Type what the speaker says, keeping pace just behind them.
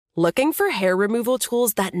Looking for hair removal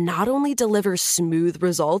tools that not only deliver smooth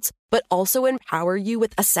results, but also empower you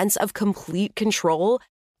with a sense of complete control?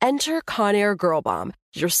 Enter Conair Girl Bomb,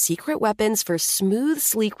 your secret weapons for smooth,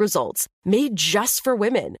 sleek results, made just for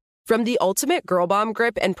women. From the ultimate Girl Bomb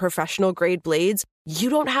grip and professional-grade blades, you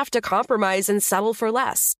don't have to compromise and settle for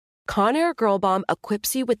less. Conair Girl Bomb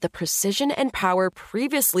equips you with the precision and power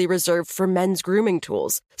previously reserved for men's grooming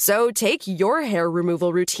tools. So take your hair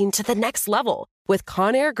removal routine to the next level with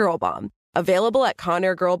Conair Girl Bomb. Available at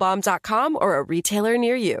ConairGirlBomb.com or a retailer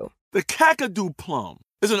near you. The Kakadu plum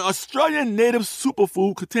is an Australian native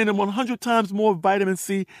superfood containing 100 times more vitamin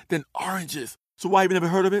C than oranges. So why have you never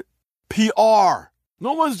heard of it? PR.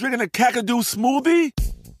 No one's drinking a Kakadu smoothie?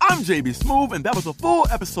 I'm JB Smoove, and that was a full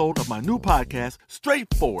episode of my new podcast,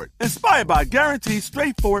 Straightforward, inspired by guaranteed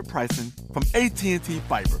straightforward pricing from AT&T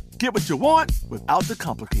Fiber. Get what you want without the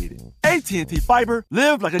complicated. AT&T Fiber,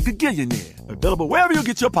 live like a gigillionaire. Available wherever you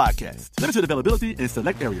get your podcasts. Limited availability in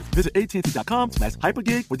select areas. Visit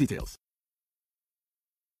AT&T.com/hypergig for details.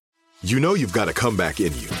 You know you've got a comeback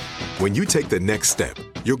in you. When you take the next step,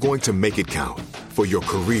 you're going to make it count. For your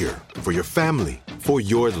career, for your family, for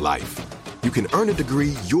your life. You can earn a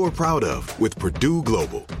degree you're proud of with Purdue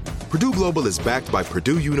Global. Purdue Global is backed by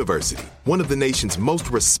Purdue University, one of the nation's most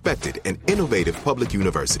respected and innovative public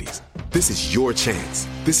universities. This is your chance.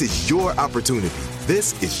 This is your opportunity.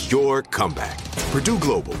 This is your comeback. Purdue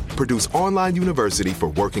Global, Purdue's online university for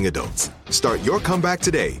working adults. Start your comeback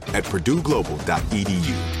today at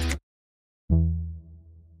purdueglobal.edu.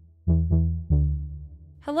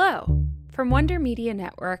 Hello. From Wonder Media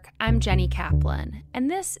Network, I'm Jenny Kaplan, and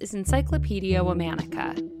this is Encyclopedia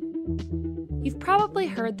Womanica. You've probably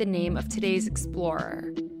heard the name of today's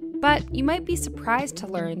explorer, but you might be surprised to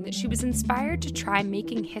learn that she was inspired to try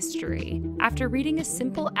making history after reading a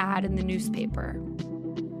simple ad in the newspaper.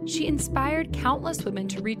 She inspired countless women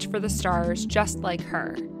to reach for the stars just like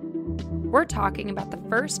her. We're talking about the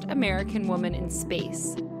first American woman in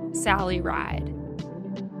space, Sally Ride.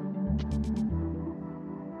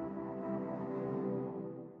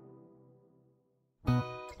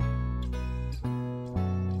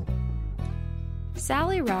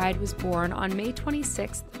 Sally Ride was born on May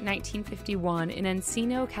 26, 1951 in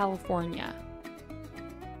Encino, California.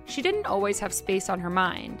 She didn't always have space on her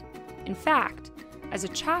mind. In fact, as a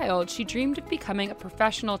child, she dreamed of becoming a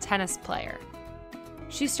professional tennis player.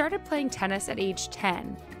 She started playing tennis at age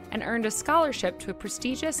 10 and earned a scholarship to a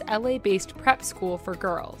prestigious LA-based prep school for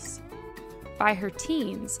girls. By her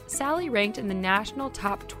teens, Sally ranked in the national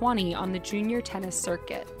top 20 on the junior tennis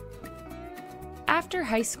circuit. After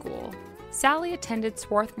high school, Sally attended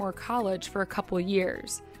Swarthmore College for a couple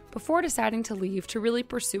years before deciding to leave to really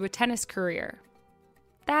pursue a tennis career.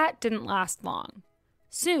 That didn't last long.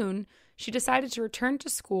 Soon, she decided to return to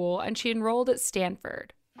school and she enrolled at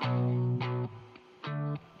Stanford. By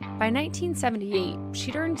 1978,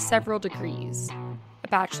 she'd earned several degrees, a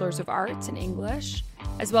Bachelor's of Arts in English,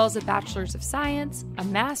 as well as a Bachelor's of Science, a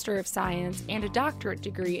Master of Science, and a doctorate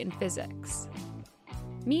degree in physics.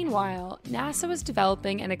 Meanwhile, NASA was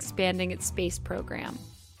developing and expanding its space program.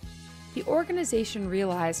 The organization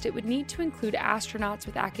realized it would need to include astronauts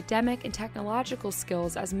with academic and technological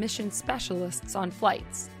skills as mission specialists on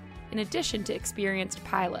flights, in addition to experienced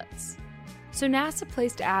pilots. So NASA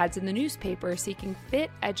placed ads in the newspaper seeking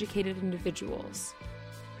fit, educated individuals.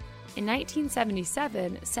 In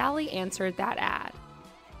 1977, Sally answered that ad.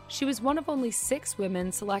 She was one of only 6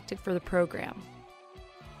 women selected for the program.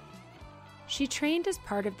 She trained as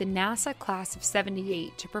part of the NASA Class of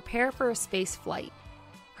 '78 to prepare for a space flight.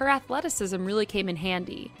 Her athleticism really came in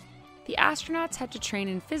handy. The astronauts had to train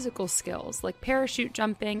in physical skills like parachute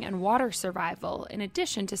jumping and water survival, in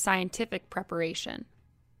addition to scientific preparation.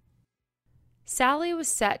 Sally was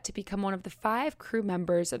set to become one of the 5 crew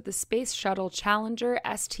members of the Space Shuttle Challenger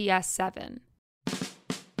STS-7.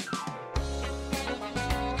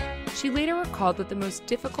 She later recalled that the most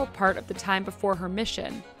difficult part of the time before her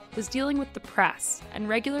mission was dealing with the press and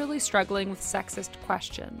regularly struggling with sexist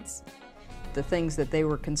questions. The things that they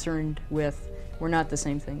were concerned with were not the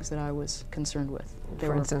same things that I was concerned with.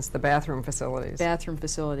 For instance, the bathroom facilities. Bathroom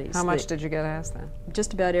facilities. How much did you get asked that?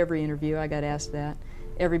 Just about every interview I got asked that.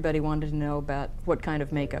 Everybody wanted to know about what kind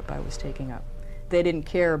of makeup I was taking up. They didn't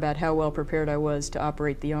care about how well prepared I was to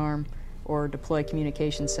operate the arm or deploy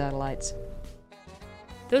communication satellites.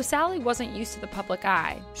 Though Sally wasn't used to the public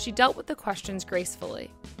eye, she dealt with the questions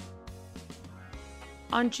gracefully.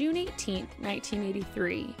 On June 18,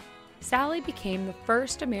 1983, Sally became the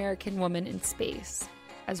first American woman in space,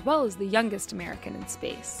 as well as the youngest American in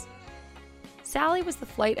space. Sally was the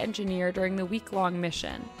flight engineer during the week-long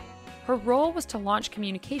mission. Her role was to launch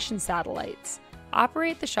communication satellites,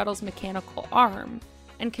 operate the shuttle's mechanical arm,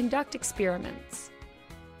 and conduct experiments.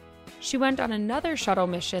 She went on another shuttle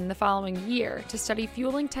mission the following year to study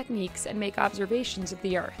fueling techniques and make observations of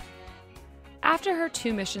the Earth. After her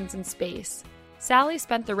 2 missions in space, Sally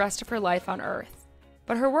spent the rest of her life on Earth,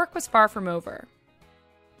 but her work was far from over.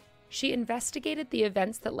 She investigated the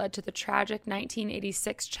events that led to the tragic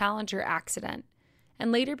 1986 Challenger accident,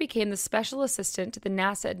 and later became the special assistant to the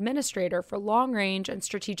NASA administrator for long-range and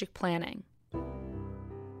strategic planning.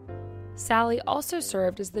 Sally also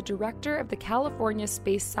served as the director of the California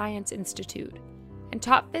Space Science Institute and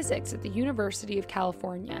taught physics at the University of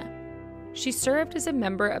California. She served as a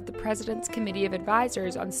member of the President's Committee of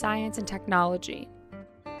Advisors on Science and Technology.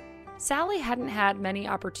 Sally hadn't had many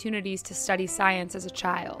opportunities to study science as a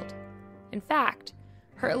child. In fact,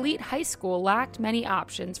 her elite high school lacked many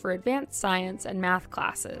options for advanced science and math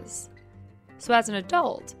classes. So as an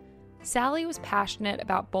adult, Sally was passionate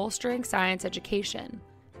about bolstering science education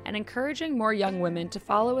and encouraging more young women to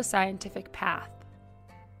follow a scientific path.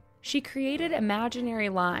 She created Imaginary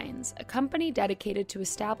Lines, a company dedicated to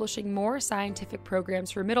establishing more scientific programs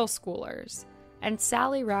for middle schoolers, and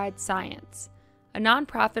Sally Rides Science, a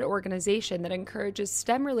nonprofit organization that encourages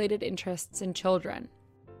STEM-related interests in children.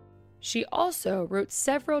 She also wrote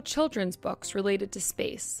several children's books related to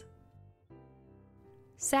space.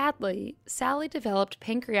 Sadly, Sally developed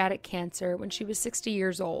pancreatic cancer when she was 60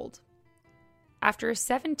 years old. After a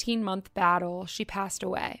 17-month battle, she passed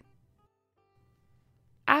away.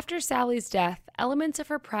 After Sally's death, elements of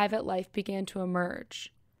her private life began to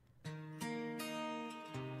emerge.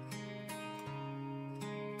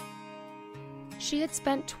 She had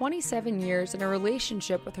spent 27 years in a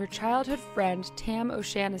relationship with her childhood friend Tam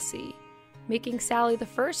O'Shaughnessy, making Sally the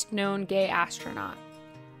first known gay astronaut.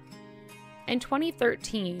 In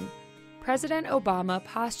 2013, President Obama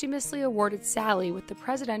posthumously awarded Sally with the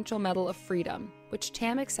Presidential Medal of Freedom, which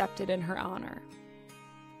Tam accepted in her honor.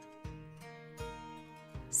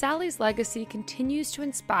 Sally's legacy continues to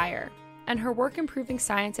inspire, and her work improving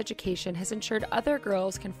science education has ensured other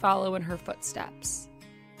girls can follow in her footsteps.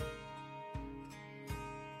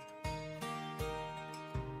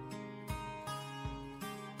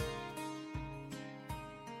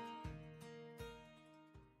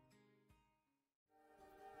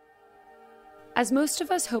 As most of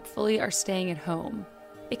us hopefully are staying at home,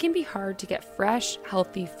 it can be hard to get fresh,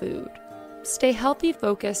 healthy food. Stay healthy,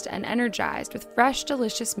 focused, and energized with fresh,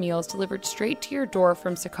 delicious meals delivered straight to your door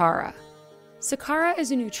from Sakara. Sakara is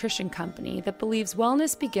a nutrition company that believes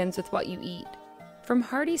wellness begins with what you eat. From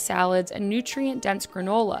hearty salads and nutrient-dense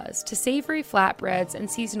granolas to savory flatbreads and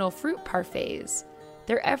seasonal fruit parfaits,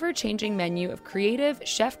 their ever-changing menu of creative,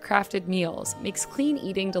 chef-crafted meals makes clean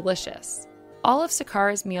eating delicious. All of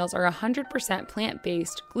Sakara's meals are 100%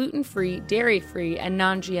 plant-based, gluten-free, dairy-free, and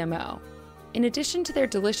non-GMO. In addition to their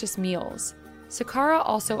delicious meals, Sakara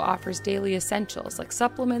also offers daily essentials like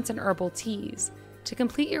supplements and herbal teas to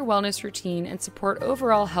complete your wellness routine and support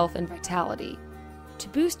overall health and vitality. To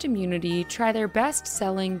boost immunity, try their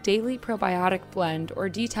best-selling daily probiotic blend or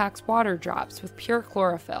detox water drops with pure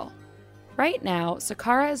chlorophyll. Right now,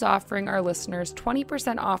 Sakara is offering our listeners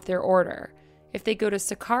 20% off their order if they go to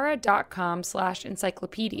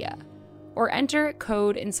sakara.com/encyclopedia or enter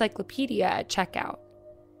code encyclopedia at checkout.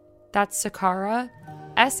 That's Sakara,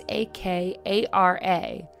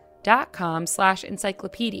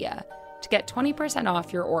 sakara.com/encyclopedia to get 20%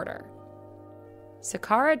 off your order.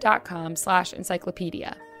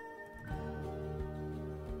 sakara.com/encyclopedia.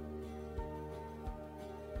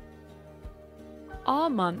 All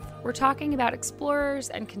month, we're talking about explorers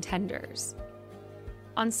and contenders.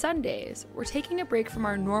 On Sundays, we're taking a break from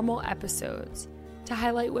our normal episodes to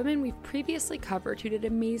highlight women we've previously covered who did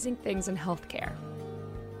amazing things in healthcare.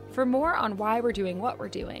 For more on why we're doing what we're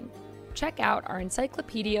doing, check out our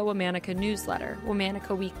Encyclopedia Womanica newsletter,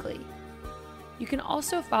 Womanica Weekly. You can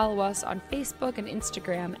also follow us on Facebook and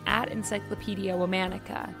Instagram at Encyclopedia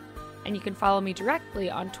Womanica, and you can follow me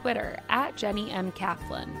directly on Twitter at Jenny M.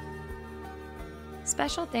 Kaplan.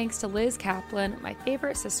 Special thanks to Liz Kaplan, my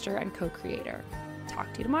favorite sister and co-creator.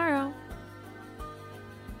 Talk to you tomorrow.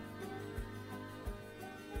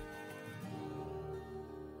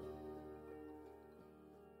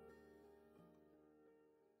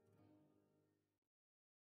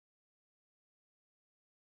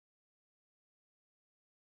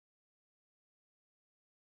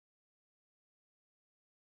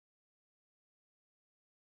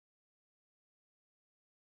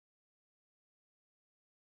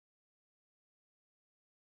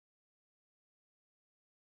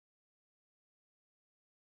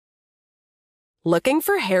 Looking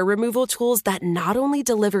for hair removal tools that not only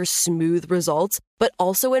deliver smooth results, but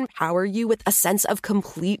also empower you with a sense of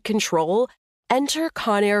complete control? Enter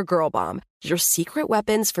Conair Girl Bomb, your secret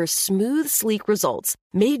weapons for smooth, sleek results,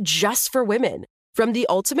 made just for women. From the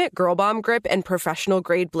ultimate Girl Bomb grip and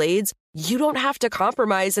professional-grade blades, you don't have to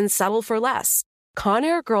compromise and settle for less.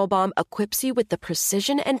 Conair Girl Bomb equips you with the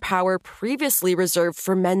precision and power previously reserved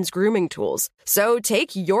for men's grooming tools. So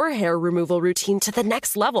take your hair removal routine to the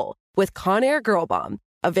next level with Conair Girl Bomb.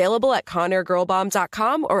 Available at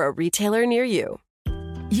ConairGirlBomb.com or a retailer near you.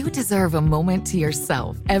 You deserve a moment to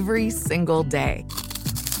yourself every single day.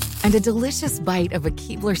 And a delicious bite of a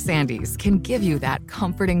Keebler Sandies can give you that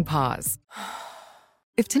comforting pause.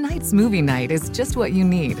 If tonight's movie night is just what you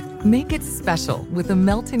need, make it special with the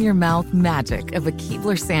melt-in-your-mouth magic of a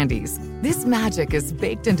Keebler Sandies. This magic is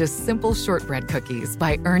baked into simple shortbread cookies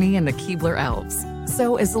by Ernie and the Keebler Elves.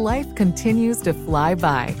 So as life continues to fly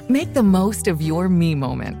by, make the most of your me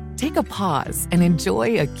moment. Take a pause and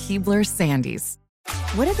enjoy a Keebler Sandies.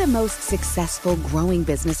 What do the most successful growing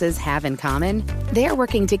businesses have in common? They're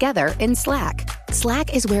working together in Slack.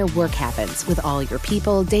 Slack is where work happens with all your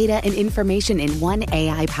people, data, and information in one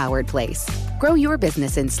AI-powered place. Grow your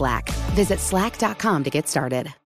business in Slack. Visit slack.com to get started.